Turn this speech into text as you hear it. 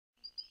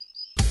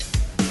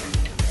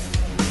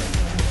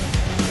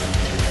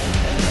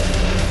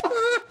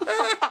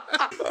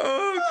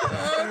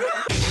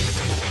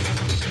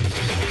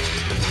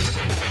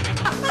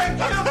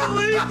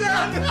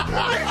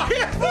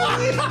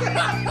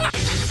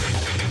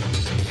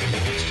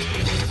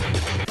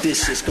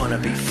This is gonna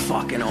be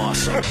fucking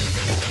awesome.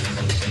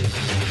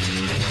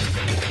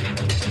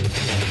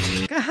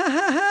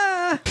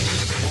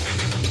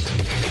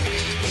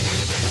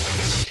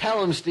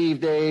 Tell him,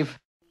 Steve Dave.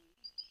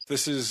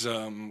 This is,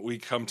 we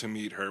come to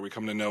meet her. We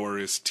come to know her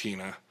as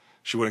Tina.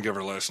 She wouldn't give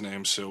her last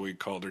name, so we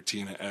called her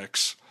Tina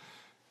X.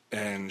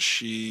 And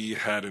she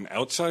had an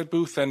outside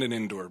booth and an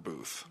indoor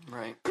booth.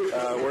 Right.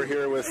 We're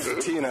here with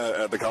Tina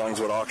at the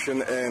Collingswood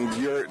auction, and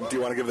do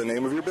you want to give the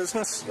name of your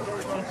business?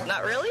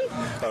 Not really.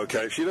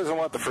 Okay, she doesn't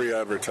want the free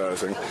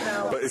advertising.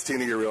 No. But is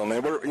Tina your real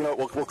name?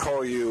 We'll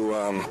call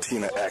you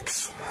Tina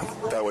X.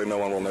 That way no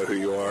one will know who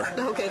you are.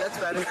 Okay, that's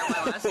better than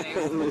my last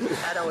name.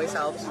 That always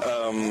helps.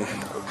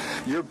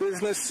 Your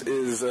business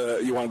is,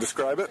 you want to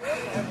describe it?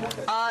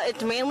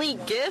 It's mainly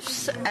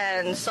gifts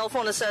and cell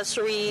phone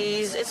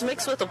accessories. It's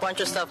mixed with a bunch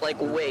of stuff like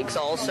wigs,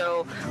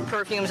 also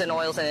perfumes and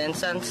oils and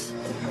incense.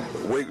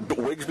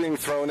 Wigs being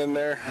thrown in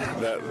there?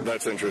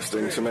 That's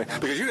interesting to me.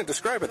 Because you didn't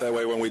describe it that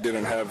way when we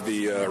didn't have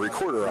the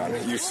recorder on.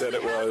 You said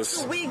it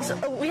was... Wigs.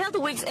 We have the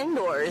wigs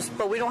indoors,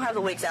 but we don't have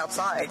the wigs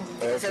outside.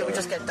 Because it would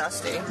just get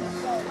dusty.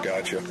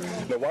 Gotcha.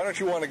 Now, why don't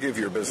you want to give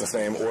your business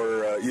name?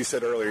 Or you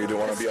said earlier you didn't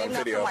want to be on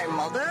video. For my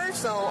mother,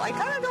 so I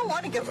kind of don't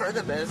want to give her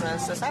the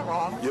business. Is that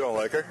wrong? You don't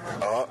like her?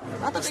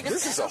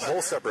 This is a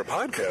whole separate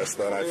podcast,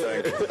 then, I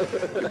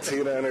think.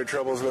 Tina and her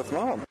troubles with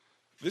mom.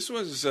 This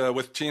was,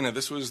 with Tina,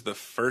 this was the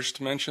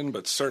first mention,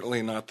 but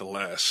certainly not the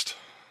last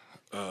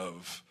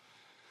of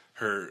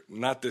her,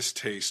 not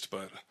distaste,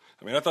 but,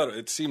 I mean, I thought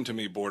it seemed to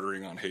me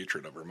bordering on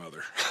hatred of her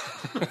mother.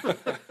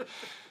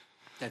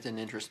 That didn't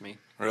interest me.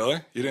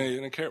 Really? You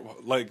didn't care?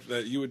 Like,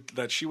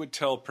 that she would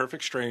tell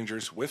perfect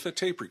strangers with a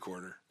tape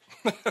recorder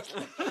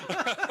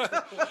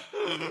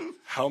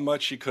how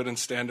much she couldn't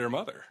stand her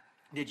mother.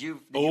 Did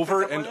you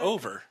over and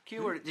over?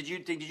 Q, or did you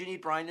need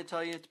Brian to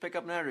tell you to pick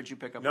up on that, or did you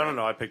pick up?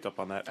 No, I picked up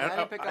on that. And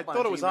I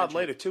thought it was odd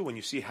later too when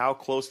you see how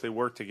close they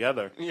work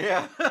together.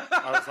 Yeah,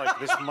 I was like,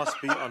 this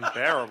must be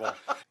unbearable.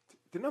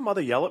 Didn't my mother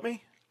yell at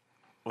me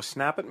or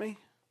snap at me?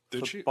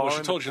 Did she? Well,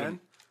 she told you.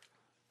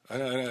 I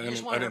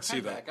didn't see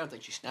that. Back. I don't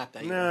think she snapped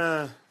at you.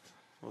 Nah,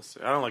 we'll see.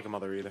 I don't like a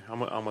mother either.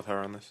 I'm with her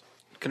on this.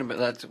 Could have been,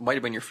 that might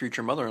have been your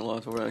future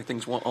mother-in-law, where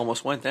things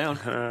almost went down.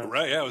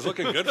 Right, yeah, it was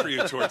looking good for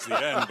you towards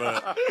the end,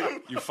 but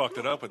you fucked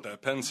it up with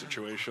that pen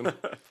situation.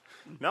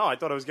 No, I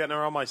thought I was getting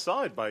her on my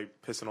side by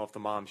pissing off the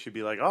mom. She'd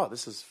be like, "Oh,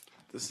 this is."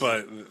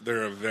 But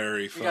they're a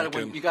very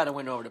fucking... You got to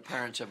win over the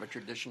parents of a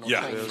traditional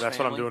Chinese family. That's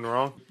what I'm doing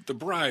wrong. The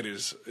bride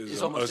is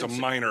a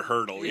minor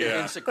hurdle.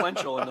 Yeah,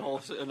 insequential in the whole.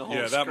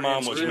 Yeah, that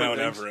mom was Mount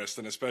Everest,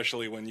 and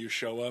especially when you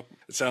show up,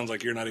 it sounds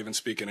like you're not even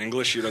speaking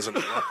English. She doesn't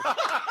know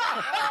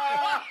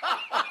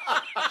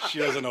she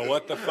doesn't know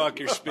what the fuck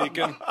you're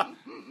speaking.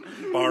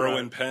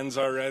 Borrowing pens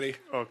already.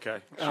 Okay,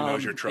 she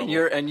knows your trouble.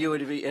 And you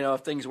would be,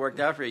 if things worked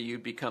out for you,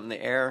 you'd become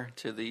the heir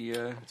to the.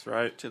 That's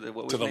right. To the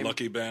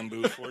Lucky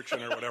Bamboo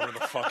fortune or whatever the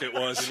fuck it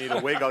was. You need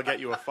a wig? I'll get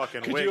you a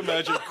fucking wig. Could you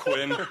imagine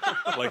Quinn?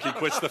 Like he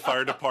quits the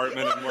fire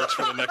department and works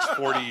for the next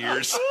 40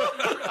 years.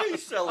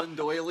 He's selling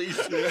doilies.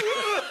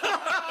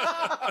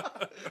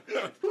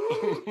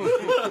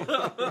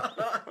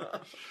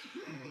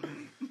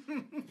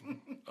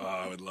 Oh,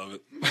 I would love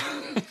it.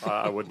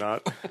 I would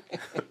not.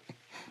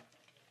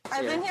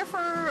 I've been here for,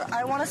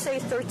 I want to say,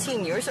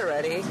 13 years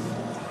already.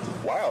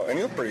 Wow, and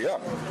you look pretty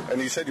young.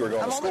 And you said you were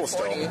going to school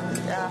still. I'm only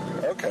 40, yeah.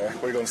 Okay,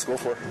 what are you going to school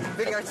for?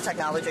 Video arts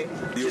technology.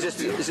 Is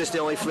this the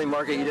only flea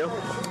market you do?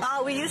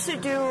 We used to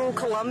do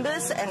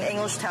Columbus and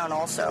Englishtown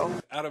also.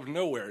 Out of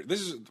nowhere, this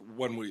is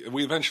when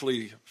we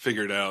eventually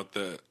figured out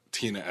that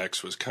Tina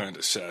X was kind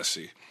of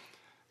sassy.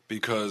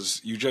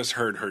 Because you just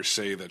heard her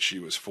say that she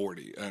was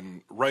 40.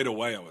 And right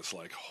away I was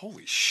like,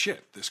 holy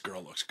shit, this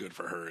girl looks good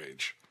for her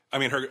age. I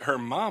mean, her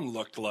mom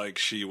looked like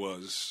she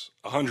was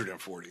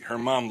 140. Her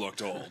mom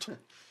looked old.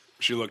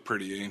 She looked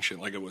pretty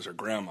ancient, like it was her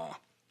grandma.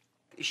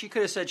 She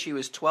could have said she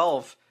was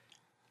 12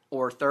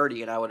 or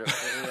 30, and I would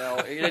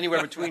have,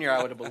 anywhere between here, I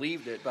would have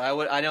believed it. But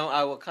I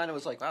kind of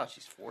was like, wow,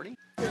 she's 40.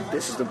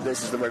 This is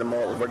where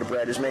the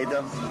bread is made,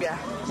 though. Yeah.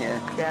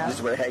 This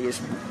is where hay is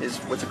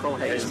what's it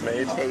called? Hay is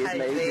made. Hay is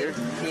made here.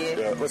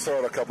 Yeah. Let's throw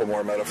out a couple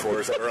more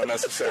metaphors that are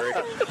unnecessary.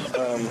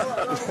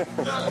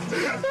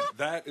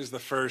 That is the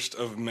first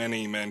of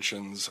many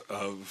mentions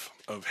of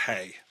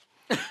hay.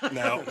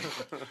 Now,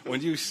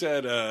 when you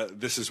said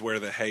this is where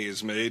the hay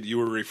is made, you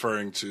were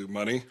referring to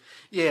money?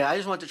 Yeah, I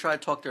just wanted to try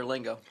to talk their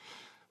lingo.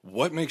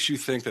 What makes you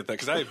think that?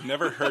 Because I've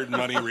never heard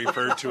money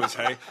referred to as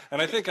hay,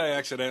 and I think I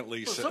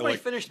accidentally said. Somebody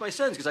finished my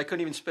sentence because I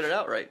couldn't even spit it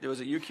out right. There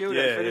was a UQ.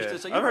 Yeah, I finished yeah.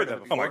 it. So I've heard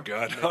that before. Oh my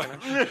god!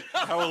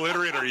 How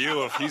illiterate are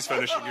you if he's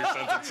finishing your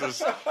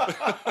sentences?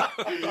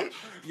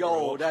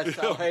 Yo, that's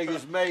how hay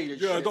is made.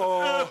 Yeah,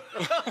 oh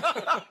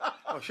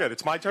shit!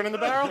 It's my turn in the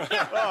barrel.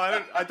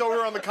 Oh, I thought we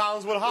were on the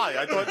Collingswood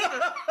High. I thought.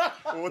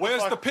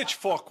 Where's the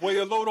pitchfork where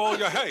you load all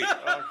your hay?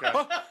 Okay.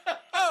 Huh?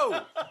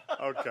 Oh.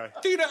 Okay.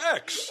 Tina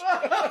X.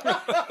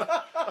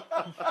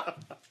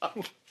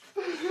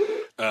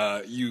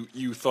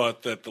 You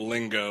thought that the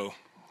lingo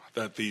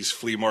that these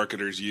flea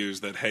marketers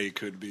use that hay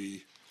could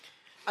be.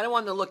 I don't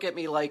want them to look at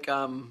me like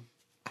I'm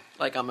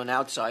an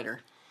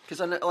outsider,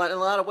 because in a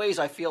lot of ways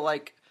I feel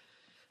like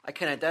I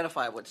can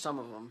identify with some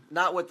of them.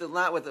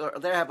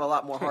 They have a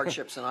lot more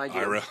hardships than I do.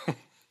 Ira.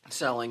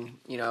 Selling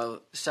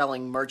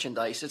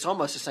merchandise. It's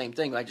almost the same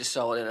thing. I just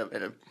sell it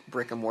at a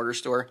brick and mortar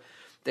store.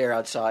 They're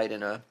outside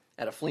at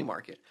a flea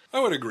market. I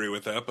would agree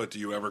with that, but do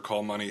you ever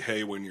call money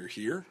hay when you're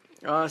here?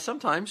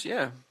 Sometimes,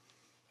 yeah.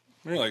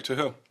 Really? To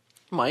who?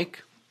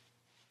 Mike.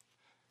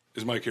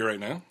 Is Mike here right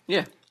now?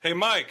 Yeah. Hey,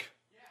 Mike.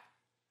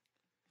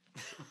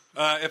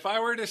 Yeah. If I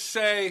were to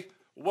say,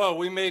 whoa,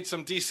 we made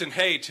some decent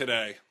hay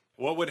today,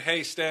 what would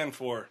hay stand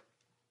for?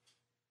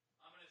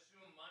 I'm going to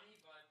assume money,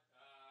 but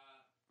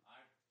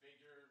I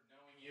figure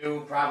knowing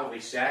you, probably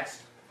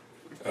sex.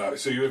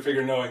 So you would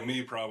figure knowing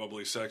me,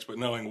 probably sex, but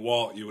knowing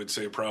Walt, you would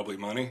say probably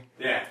money?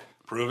 Yeah.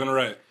 Proven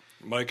right.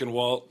 Mike and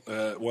Walt,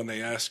 when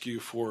they ask you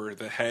for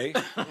the hay,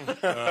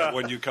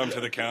 when you come to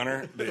the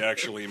counter, they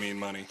actually mean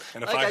money.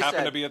 And if Like I happen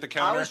said, to be at the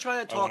counter, I was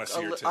trying to I want to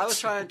talk. see your tits. I was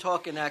trying to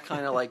talk in that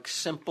kind of like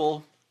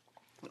simple,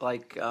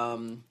 like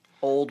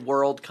old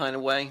world kind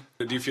of way.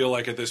 Do you feel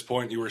like at this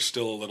point you were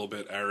still a little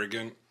bit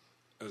arrogant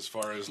as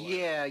far as like,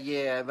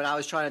 Yeah, but I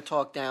was trying to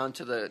talk down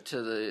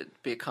to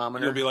be a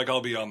commoner. you'll be like,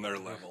 I'll be on their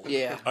level.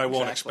 Yeah, I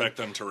won't exactly. expect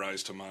them to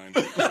rise to mine.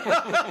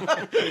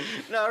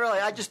 No, really,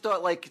 I just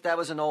thought like that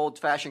was an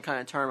old-fashioned kind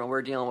of term, and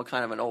we're dealing with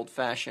kind of an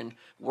old-fashioned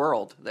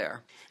world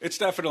there. It's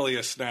definitely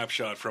a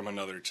snapshot from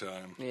another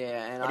time.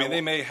 Yeah, and I mean,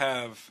 they may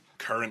have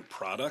current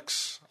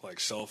products like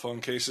cell phone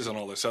cases and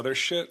all this other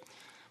shit,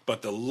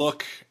 but the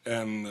look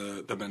and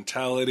the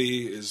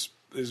mentality is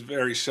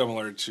very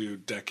similar to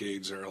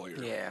decades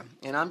earlier. Yeah,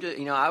 and I'm just,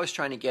 I was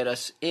trying to get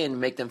us in,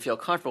 make them feel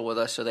comfortable with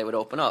us so they would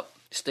open up,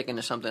 sticking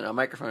to something, a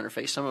microphone in their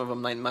face. Some of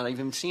them might not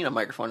even seen a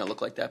microphone that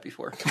looked like that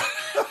before.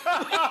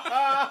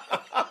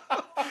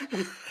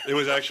 It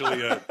was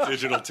actually a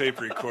digital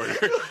tape recorder.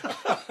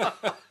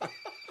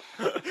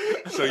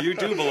 So you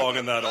do belong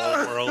in that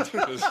old world,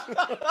 because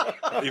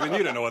even you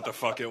didn't know what the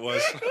fuck it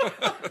was.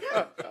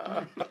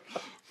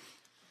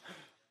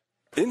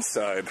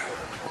 Inside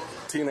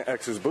Tina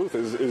X's booth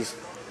is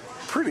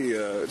pretty.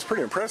 It's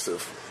pretty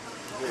impressive.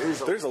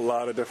 There's a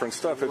lot of different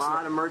stuff. A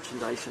lot of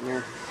merchandise in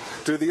there.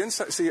 Do the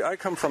inside? See, I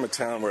come from a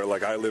town where,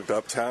 like, I lived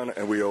uptown,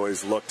 and we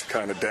always looked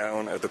kind of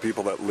down at the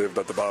people that lived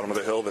at the bottom of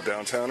the hill, the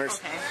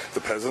downtowners,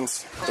 the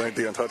peasants, like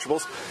the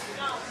untouchables.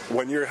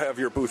 When you have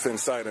your booth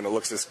inside and it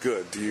looks this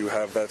good, do you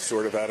have that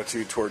sort of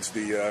attitude towards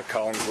the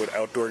Collingswood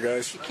outdoor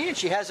guys? She can.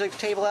 She has a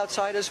table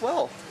outside as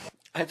well.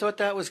 I thought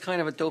that was kind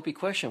of a dopey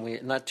question.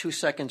 Not 2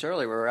 seconds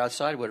earlier, we were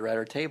outside with her at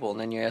her table, and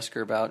then you ask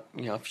her about,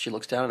 if she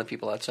looks down at the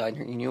people outside.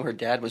 You knew her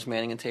dad was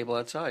manning a table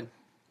outside.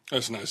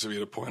 That's nice of you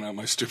to point out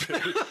my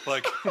stupidity.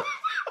 Like,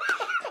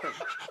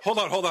 hold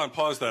on,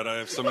 pause that. I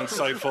have some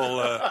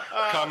insightful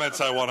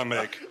comments I want to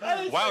make.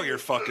 Wow, you're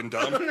fucking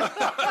dumb.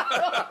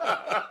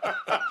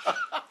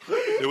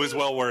 It was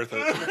well worth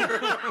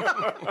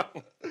it.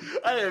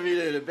 I didn't mean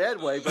it in a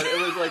bad way, but it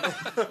was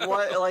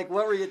like,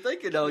 what were you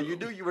thinking? Though you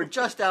knew you were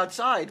just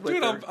outside with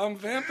Dude, her. I'm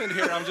vamping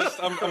here. I'm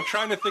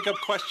trying to think up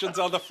questions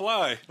on the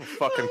fly.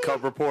 Fucking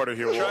cub reporter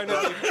here. Trying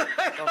to think,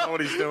 I don't know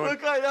what he's doing.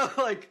 Look, I know,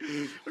 like,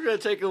 we're going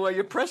to take away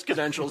your press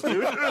credentials,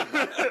 dude.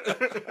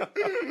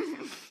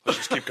 let's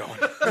just keep going.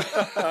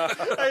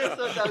 I just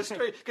thought that was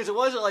strange, because it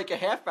wasn't like a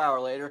half hour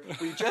later.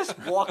 We just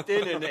walked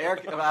in the air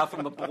out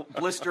from the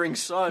blistering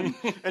sun,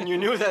 and you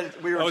knew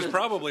that we were I was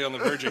probably on the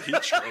verge of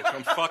heat stroke.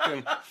 I'm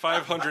fucking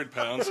 500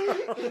 pounds.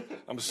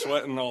 I'm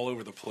sweating all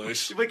over the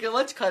place.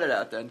 Let's cut it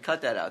out then.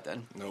 Cut that out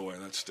then. No way,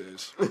 that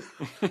stays.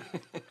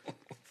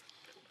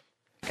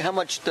 How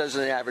much does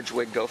an average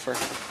wig go for?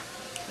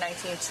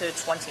 19 to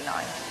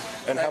 29.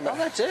 And how much? Oh,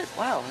 that's it.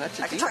 Wow, that's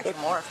a I can deal. charge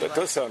you more if you That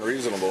like. does sound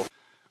reasonable.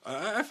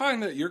 I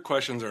find that your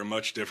questions are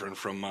much different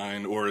from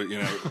mine, or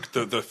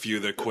the few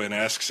that Quinn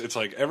asks. It's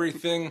like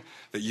everything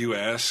that you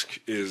ask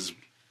is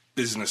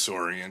business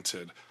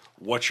oriented.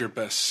 What's your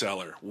best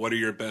seller? What are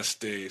your best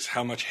days?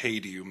 How much hay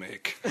do you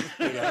make?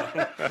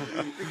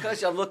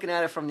 Because I'm looking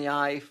at it from the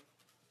eye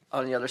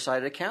on the other side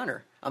of the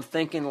counter. I'm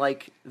thinking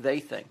like they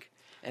think.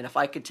 And if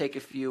I could take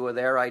a few of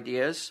their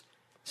ideas,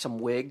 some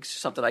wigs,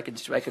 something I can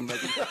make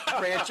it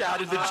branch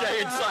out into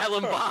Jay and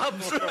Silent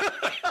Bob's.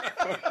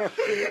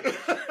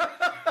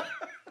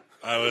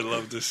 I would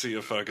love to see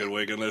a fucking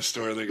wig in this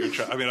store that you're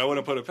trying. I mean, I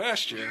wouldn't put it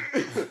past you.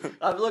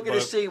 I'm looking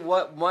to see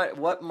what might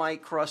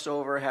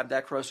have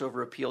that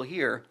crossover appeal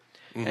here.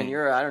 Mm-hmm. And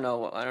I don't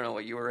know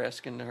what you were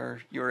asking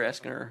her. You were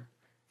asking her.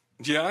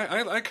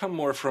 Yeah, I come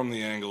more from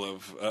the angle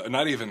of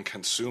not even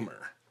consumer.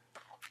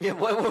 Yeah,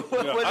 what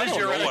I is don't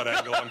your know what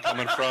angle I'm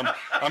coming from.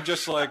 I'm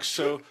just like,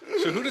 so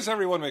who does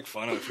everyone make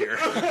fun of here?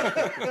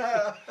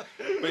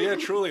 But yeah,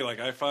 truly, like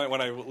I find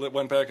when I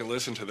went back and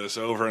listened to this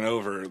over and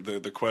over,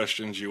 the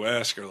questions you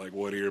ask are like,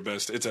 what are your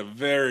best? It's a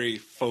very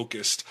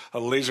focused, a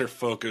laser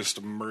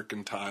focused,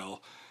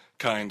 mercantile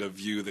kind of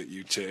view that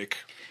you take.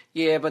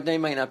 Yeah, but they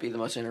might not be the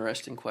most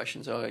interesting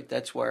questions. Oh,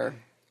 that's where.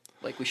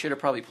 Like, we should have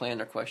probably planned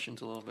our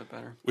questions a little bit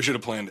better. We should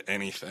have planned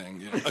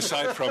anything,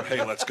 aside from,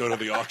 hey, let's go to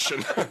the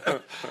auction.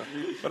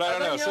 But I don't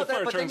know. So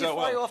far, it turns out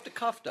well. Fly off the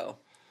cuff, though.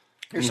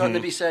 There's something to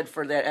be said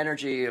for that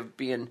energy of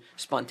being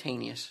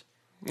spontaneous.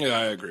 Yeah,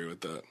 I agree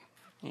with that.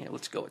 Yeah,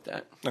 let's go with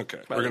that. Okay,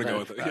 we're going to go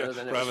with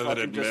it. Rather than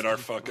admit our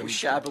fucking...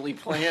 shabbily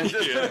planned.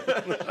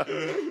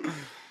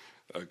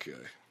 Okay.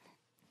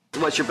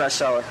 What's your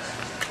bestseller?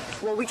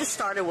 Well, we just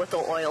started with the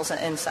oils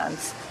and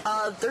incense.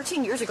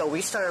 13 years ago,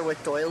 we started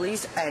with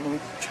doilies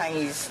and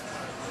Chinese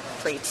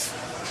plates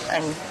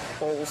and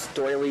bowls.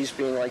 Doilies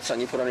being like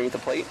something you put underneath the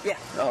plate? Yeah.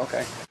 Oh,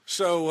 okay.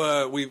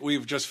 So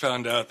we've just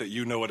found out that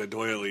you know what a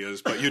doily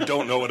is, but you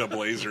don't know what a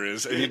blazer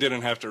is, and you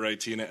didn't have to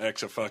write Tina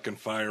X a fucking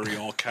fiery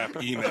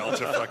all-cap email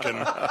to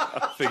fucking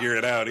figure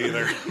it out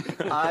either.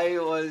 I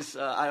was,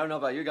 I don't know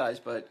about you guys,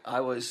 but I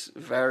was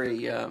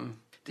very, to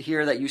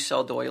hear that you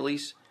sell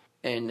doilies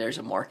and there's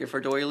a market for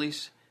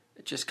doilies,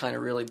 it just kind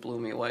of really blew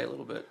me away a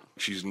little bit.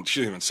 She doesn't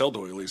even sell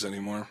doilies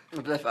anymore.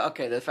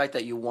 Okay, the fact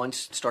that you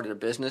once started a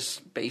business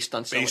based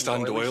on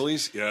selling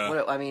doilies,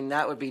 yeah. I mean,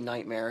 that would be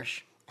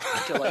nightmarish.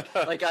 To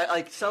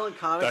like selling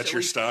comics. That's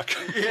your stock.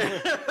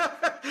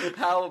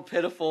 How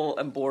pitiful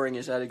and boring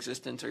is that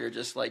existence? Or you're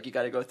just like, you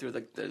got to go through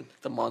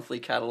the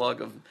monthly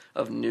catalog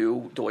of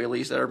new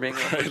doilies that are being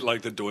right,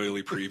 like the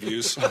doily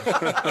previews.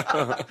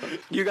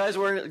 You guys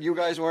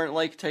weren't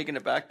like taken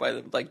aback by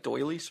the like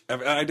doilies.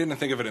 I didn't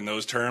think of it in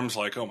those terms,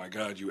 like, oh my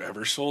god, you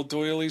ever sold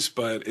doilies?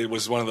 But it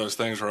was one of those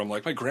things where I'm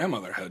like, my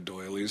grandmother had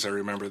doilies. I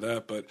remember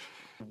that, but.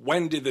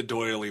 When did the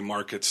doily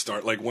market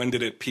start? Like, when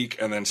did it peak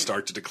and then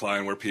start to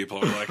decline where people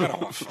are like, I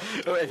don't want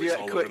fucking doilies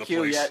all over the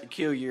place?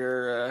 Q,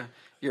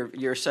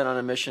 you're sent on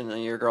a mission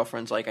and your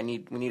girlfriend's like,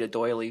 we need a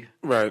doily.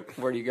 Right.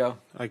 Where do you go?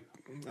 I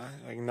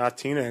not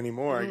Tina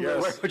anymore, I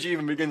guess. Where would you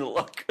even begin to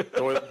look?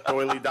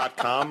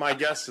 Doily.com, I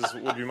guess,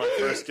 would be my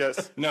first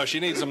guess. No, she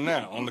needs them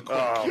now on the quick.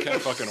 You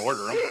can't fucking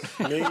order them.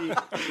 Maybe.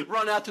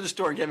 Run out to the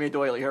store and get me a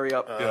doily. Hurry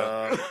up.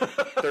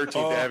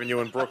 13th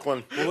Avenue in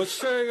Brooklyn. Well, let's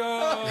say,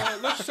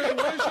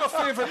 where's your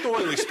favorite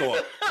doily store?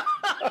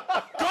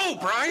 Go,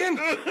 Brian!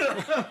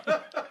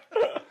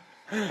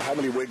 How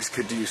many wigs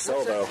could you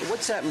sell, though?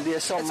 What's that? Do you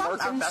sell It's not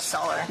our Merkins?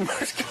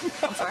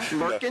 bestseller. I'm sorry?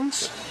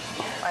 Merkins?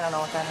 I don't know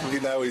what that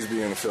is. Now he's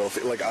being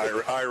filthy. Like,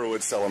 Ira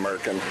would sell a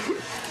Merkin.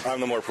 I'm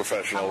the more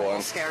professional I'm a little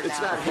one. scared It's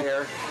now. not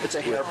hair. It's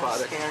a hair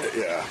product. Scared.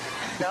 Yeah.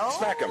 No?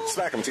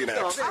 Smack him, Tina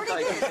X. I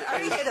already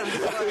hit him.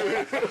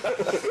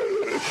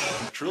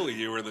 Truly,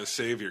 you were the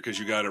savior because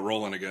you got it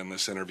rolling again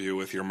this interview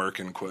with your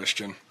Merkin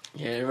question.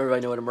 Yeah,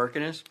 everybody know what a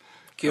Merkin is?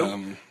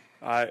 Q?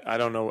 I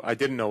don't know. I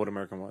didn't know what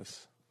American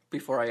was.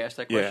 Before I asked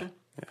that question? Yeah.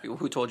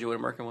 Who told you what a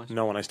Merkin was?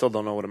 No, and I still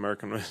don't know what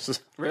American was.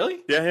 Really?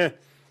 Yeah.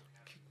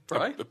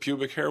 Right? A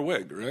pubic hair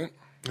wig, right?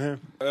 Yeah.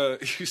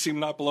 You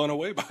seem not blown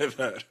away by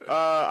that.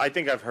 I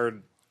think I've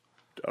heard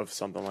of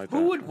something like that.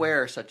 Who would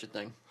wear such a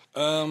thing?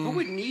 Who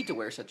would need to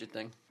wear such a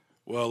thing?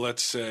 Well,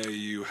 let's say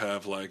you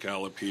have like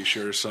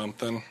alopecia or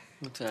something.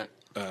 What's that?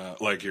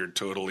 Like you're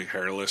totally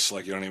hairless,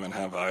 like you don't even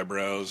have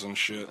eyebrows and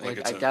shit.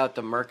 Like I doubt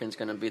the Merkin's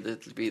going to be the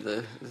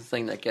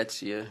thing that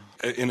gets you.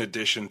 In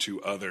addition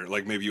to other,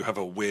 like maybe you have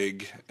a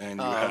wig and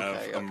you have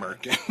a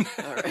Merkin.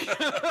 All right.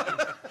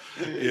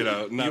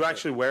 You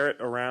actually wear it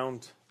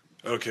around?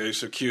 Okay,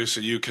 so Q, so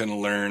you can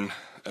learn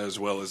as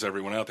well as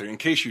everyone out there. In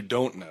case you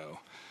don't know,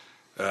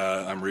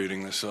 I'm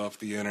reading this off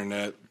the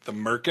internet. The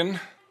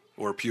Merkin,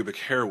 or pubic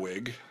hair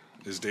wig,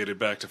 is dated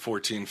back to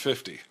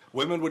 1450.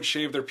 Women would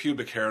shave their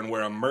pubic hair and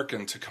wear a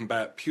merkin to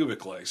combat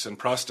pubic lice, and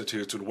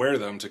prostitutes would wear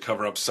them to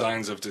cover up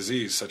signs of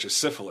disease such as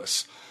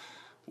syphilis.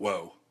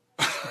 Whoa.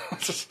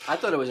 I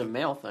thought it was a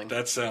male thing.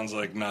 That sounds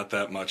like not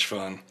that much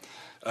fun.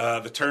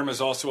 The term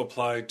is also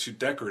applied to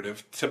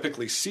decorative,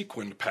 typically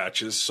sequined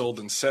patches sold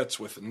in sets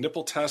with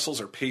nipple tassels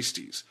or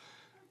pasties,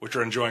 which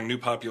are enjoying new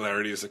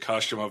popularity as the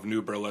costume of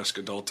new burlesque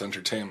adult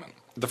entertainment.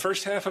 The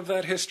first half of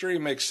that history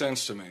makes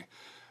sense to me,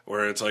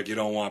 where it's like you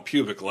don't want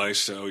pubic lice,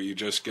 so you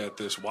just get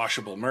this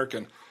washable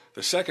merkin.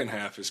 The second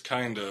half is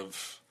kind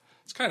of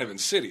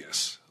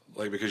insidious,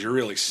 like because you're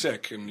really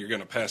sick and you're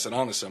going to pass it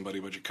on to somebody,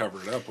 but you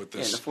cover it up with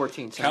this in the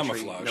 14th century,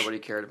 camouflage. Nobody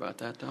cared about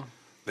that, though.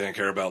 They didn't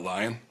care about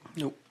lying?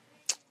 Nope.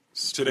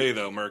 Today,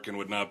 though, merkin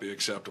would not be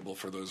acceptable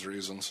for those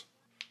reasons.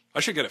 I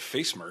should get a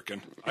face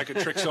merkin. I could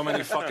trick so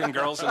many fucking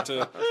girls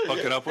into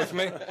hooking up with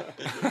me.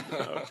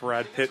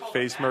 Brad Pitt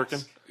face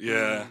merkin?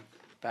 Yeah.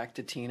 Back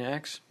to Teen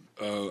X.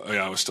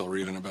 Yeah, I was still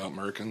reading about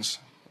merkins.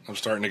 I'm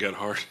starting to get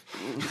hard.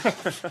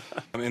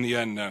 In the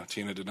end, no,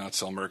 Tina did not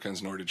sell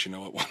merkins, nor did she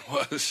know what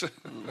one was.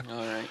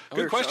 All right.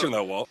 Good question,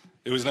 though, Walt.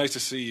 It was nice to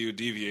see you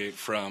deviate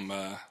from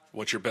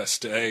what's your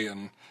best day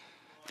and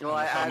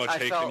how much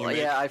hate can you make.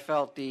 Yeah, I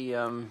felt the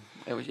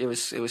it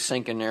was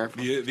sinking there.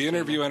 The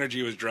interview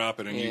energy was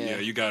dropping,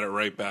 and you got it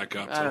right back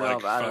up to I don't know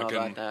fucking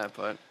about that,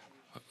 but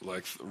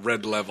like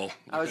red level.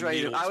 I was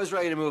ready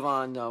to move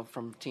on though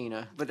from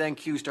Tina, but then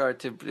Q started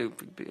to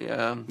with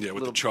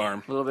the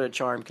charm. A little bit of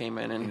charm came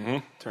in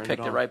and Turned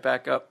picked it on. right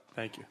back up.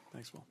 Thank you.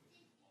 Thanks, Will.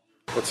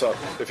 What's up?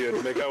 If you had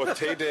to make out with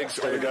Tay Diggs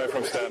or the guy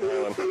from Staten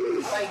Island,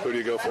 who do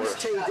you go for? Who's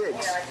Tay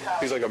Diggs?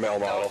 He's like a male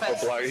model.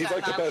 He's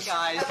like the best.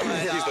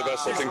 He's the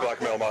best looking black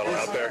male model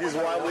out there. He's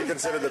widely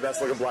considered the best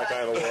looking black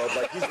guy in the world.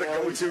 Like, he's the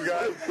go-to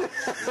guy.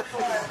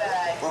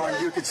 Well, aren't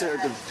you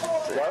considered the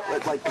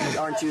what? Like,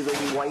 aren't you the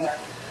white?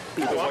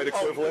 The white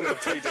equivalent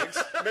of Tay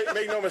Diggs.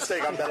 Make no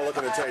mistake, I'm better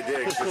looking than Tay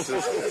Diggs.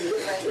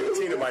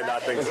 Tina might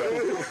not think so.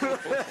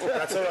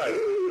 That's all right.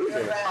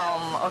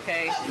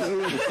 Okay. All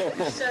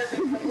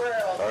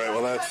right,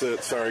 well, that's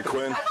it. Sorry,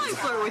 Quinn. I might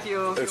flirt with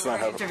you if It's you not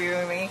were happening.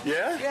 interviewing me.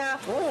 Yeah? Yeah.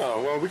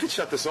 Oh, well, we could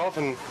shut this off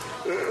and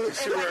see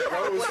where it I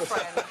have a goes.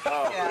 boyfriend.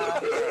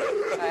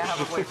 Yeah. I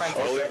have a boyfriend.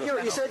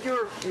 You said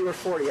you were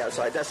 40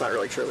 outside. That's not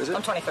really true, is it?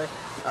 I'm 23.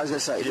 I was gonna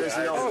say. There's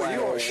no way.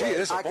 Oh, she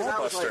is a I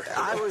was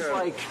ballbuster.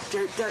 like,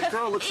 that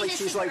girl looks like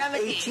she's like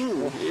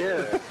 18.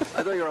 Yeah. I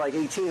thought you were like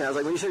 18. I was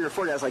like, when you said you were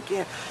 40, I was like,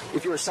 yeah.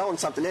 If you were selling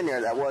something in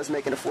there that was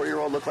making a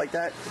 40-year-old look like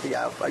that,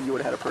 yeah, you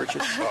would have had a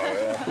purchase.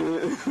 Oh,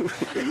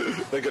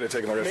 yeah. They could have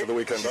taken the rest of the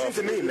weekend off.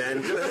 To me,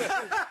 man.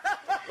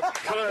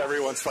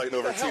 Everyone's fighting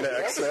over Tina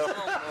X now.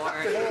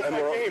 And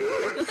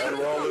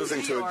we're all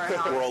losing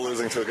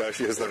to a guy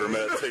she has never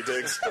met, Tay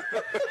Diggs. So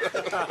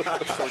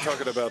we're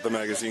talking about the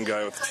magazine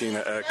guy with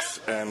Tina X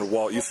and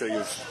Walt. You say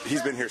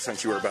he's been here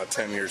since you were about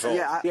 10 years old.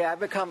 Yeah, I've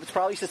been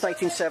probably since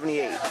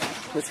 1978.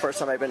 This is the first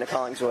time I've been to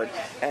Collingswood,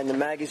 and the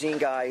magazine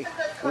guy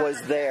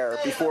was there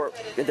before.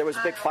 There was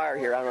a big fire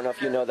here. I don't know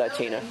if you know that,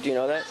 Tina. Do you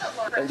know that?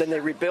 And then they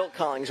rebuilt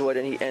Collingswood,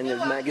 and the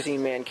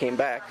magazine man came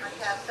back.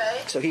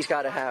 So he's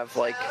got to have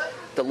like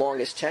the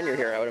longest tenure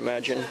here, I would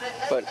imagine.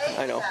 But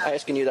I know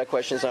asking you that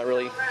question is not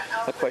really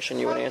a question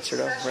you would answer,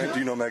 though, right? Do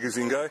you know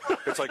magazine guy?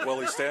 It's like, well,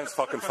 he stands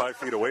fucking 5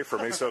 feet away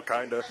from me, so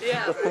kinda.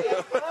 Yeah. Do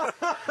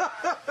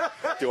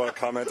you want to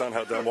comment on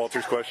how dumb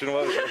Walter's question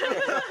was?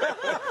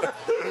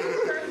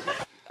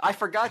 I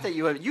forgot that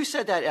you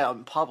said that out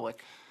in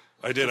public.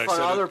 I did. In front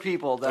of other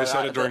people. I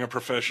said it during a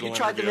professional interview.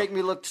 You tried to interview.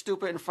 make me look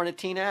stupid in front of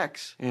Tina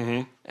X.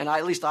 Mm-hmm. And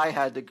at least I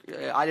had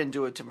to. I didn't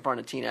do it in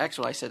front of Tina X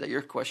when I said that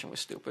your question was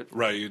stupid.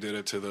 Right, you did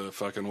it to the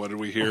fucking, what did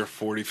we hear,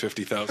 40,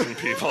 50,000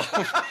 people.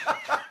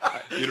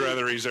 You'd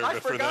rather reserve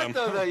it for them. I forgot,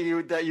 though,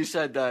 that you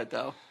said that,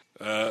 though.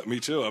 Me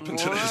too, up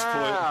until this point.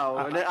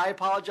 Wow. And I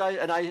apologize,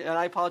 and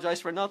I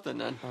apologize for nothing,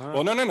 then.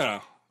 Well,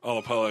 no. I'll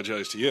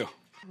apologize to you.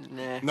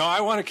 Nah. No,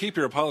 I want to keep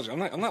your apology. I'm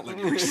not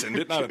letting you rescind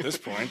it. Not at this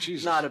point.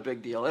 Jesus. Not a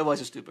big deal. It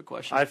was a stupid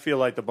question. I feel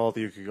like the both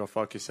of you could go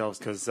fuck yourselves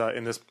because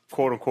in this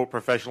quote-unquote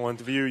professional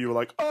interview, you were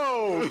like,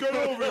 oh, get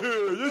over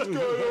here. This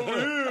guy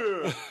over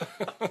here.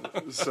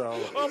 So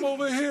I'm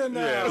over here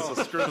now. yeah, so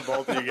screw the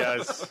both of you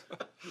guys.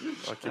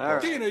 Fuck you All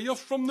right. Tina, you're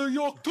from New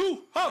York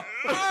too? Huh?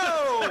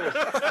 Oh!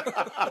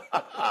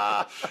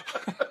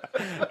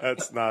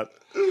 That's not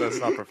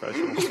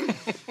professional.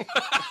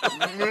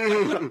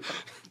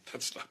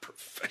 That's not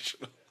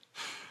professional.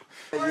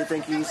 You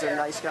think he's a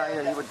nice guy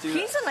and he would do that?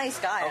 He's a nice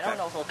guy. I don't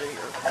know if he'll do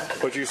your.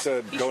 But you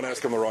said don't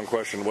ask him the wrong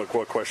question. What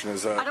question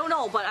is that? I don't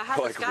know, but I had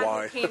Like, this guy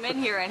why? who came in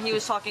here and he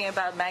was talking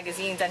about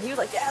magazines and he was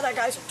like, yeah, that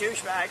guy's a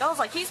douchebag. I was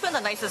like, he's been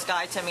the nicest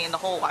guy to me in the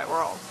whole wide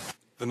world.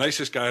 The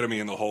nicest guy to me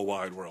in the whole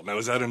wide world. Now,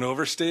 is that an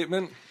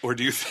overstatement? Or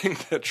do you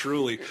think that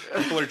truly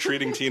people are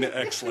treating Tina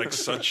X like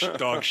such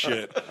dog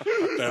shit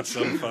that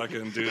some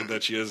fucking dude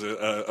that she has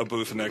a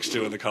booth next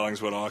to in the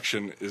Collingswood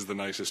auction is the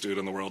nicest dude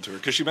in the world to her?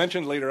 Because she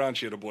mentioned later on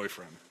she had a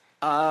boyfriend.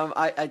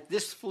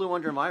 This flew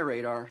under my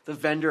radar. The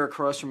vendor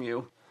across from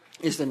you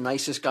is the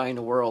nicest guy in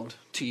the world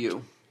to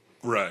you.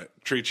 Right.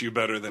 Treats you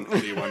better than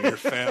anyone. Your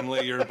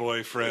family, your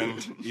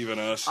boyfriend, even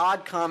us.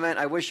 Odd comment.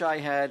 I wish I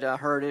had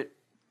heard it.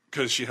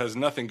 Because she has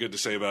nothing good to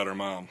say about her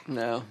mom.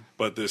 No.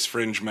 But this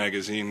Fringe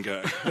magazine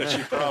guy that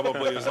she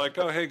probably is like,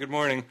 oh, hey, good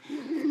morning,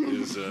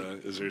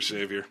 is her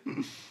savior.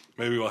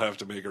 Maybe we'll have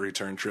to make a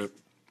return trip.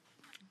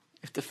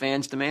 If the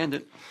fans demand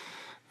it.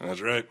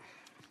 That's right.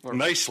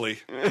 Nicely.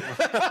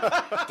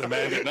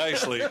 Demand it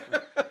nicely.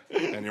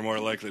 And you're more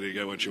likely to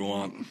get what you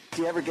want.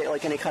 Do you ever get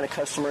like any kind of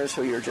customers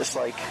who you're just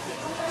like,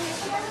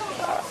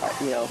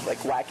 like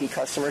wacky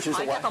customers?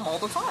 I get them all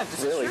the time.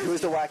 This Really? is true.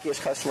 Who's the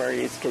wackiest customer?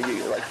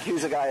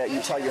 Who's the guy that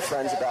you tell your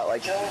friends about?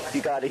 Like,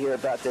 you got to hear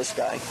about this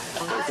guy.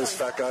 This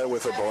fat guy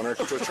with a boner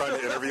was trying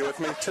to interview with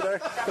me today.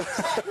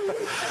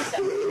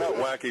 Not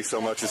wacky so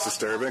much as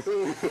disturbing.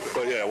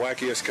 But yeah,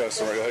 wackiest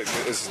customer.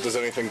 Does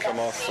anything come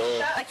off?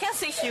 I can't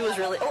say she was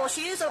really. Oh,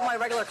 she is of my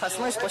regular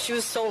customers, but she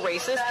was so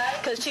racist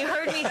because she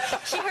heard me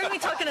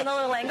talking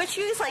another language.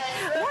 She was like,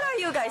 "What are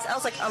you guys?" I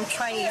was like, "I'm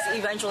Chinese."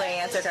 Eventually,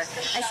 I answered her,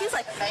 and she's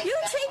like, "You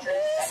Chinese?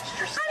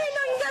 I didn't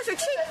know you guys were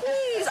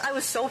Chinese." I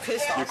was so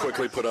pissed off. You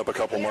quickly put up a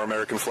couple more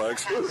American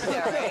flags.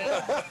 Yeah,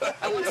 right.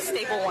 I want to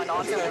staple one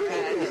onto her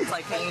head. It's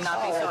like, can you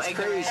not be so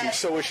ignorant?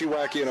 So was she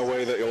wacky in a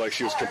way that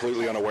she was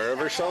completely unaware of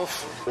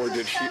herself, or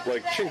did she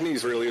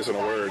Chinese really isn't a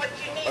word?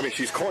 I mean,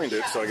 she's coined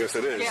it, so I guess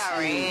it is. Yeah,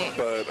 right.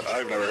 But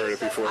I've never heard it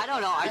before. I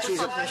don't know.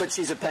 But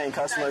she's a paying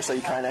customer, so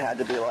you kind of had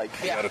to be like,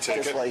 You gotta take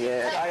just it. like,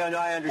 yeah.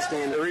 I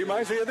understand. It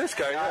reminds me of this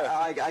guy. Yeah.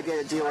 I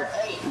get a deal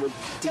with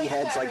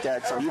D-heads like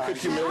that sometimes. You could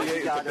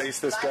humiliate and debase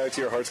this guy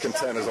to your heart's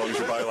content as long as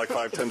you buy like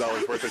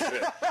 $5-10 worth of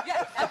shit.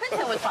 Yeah, I've been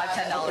hit with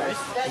 $5-10.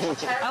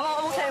 I'm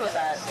okay with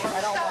that.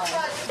 I don't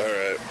mind. All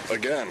right,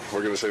 again,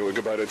 we're gonna say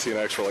goodbye to Tina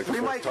X for like the We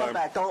fourth might time. come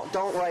back.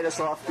 Don't write us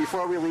off.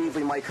 Before we leave,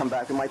 we might come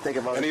back. We might think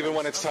about it. And even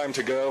when it's time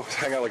to go,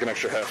 hang out like an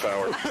extra half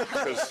hour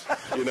because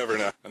you never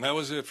know. And that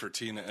was it for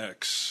Tina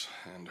X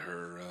and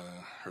her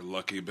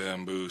Lucky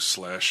Bamboo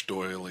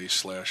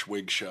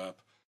 /Doily/wig shop.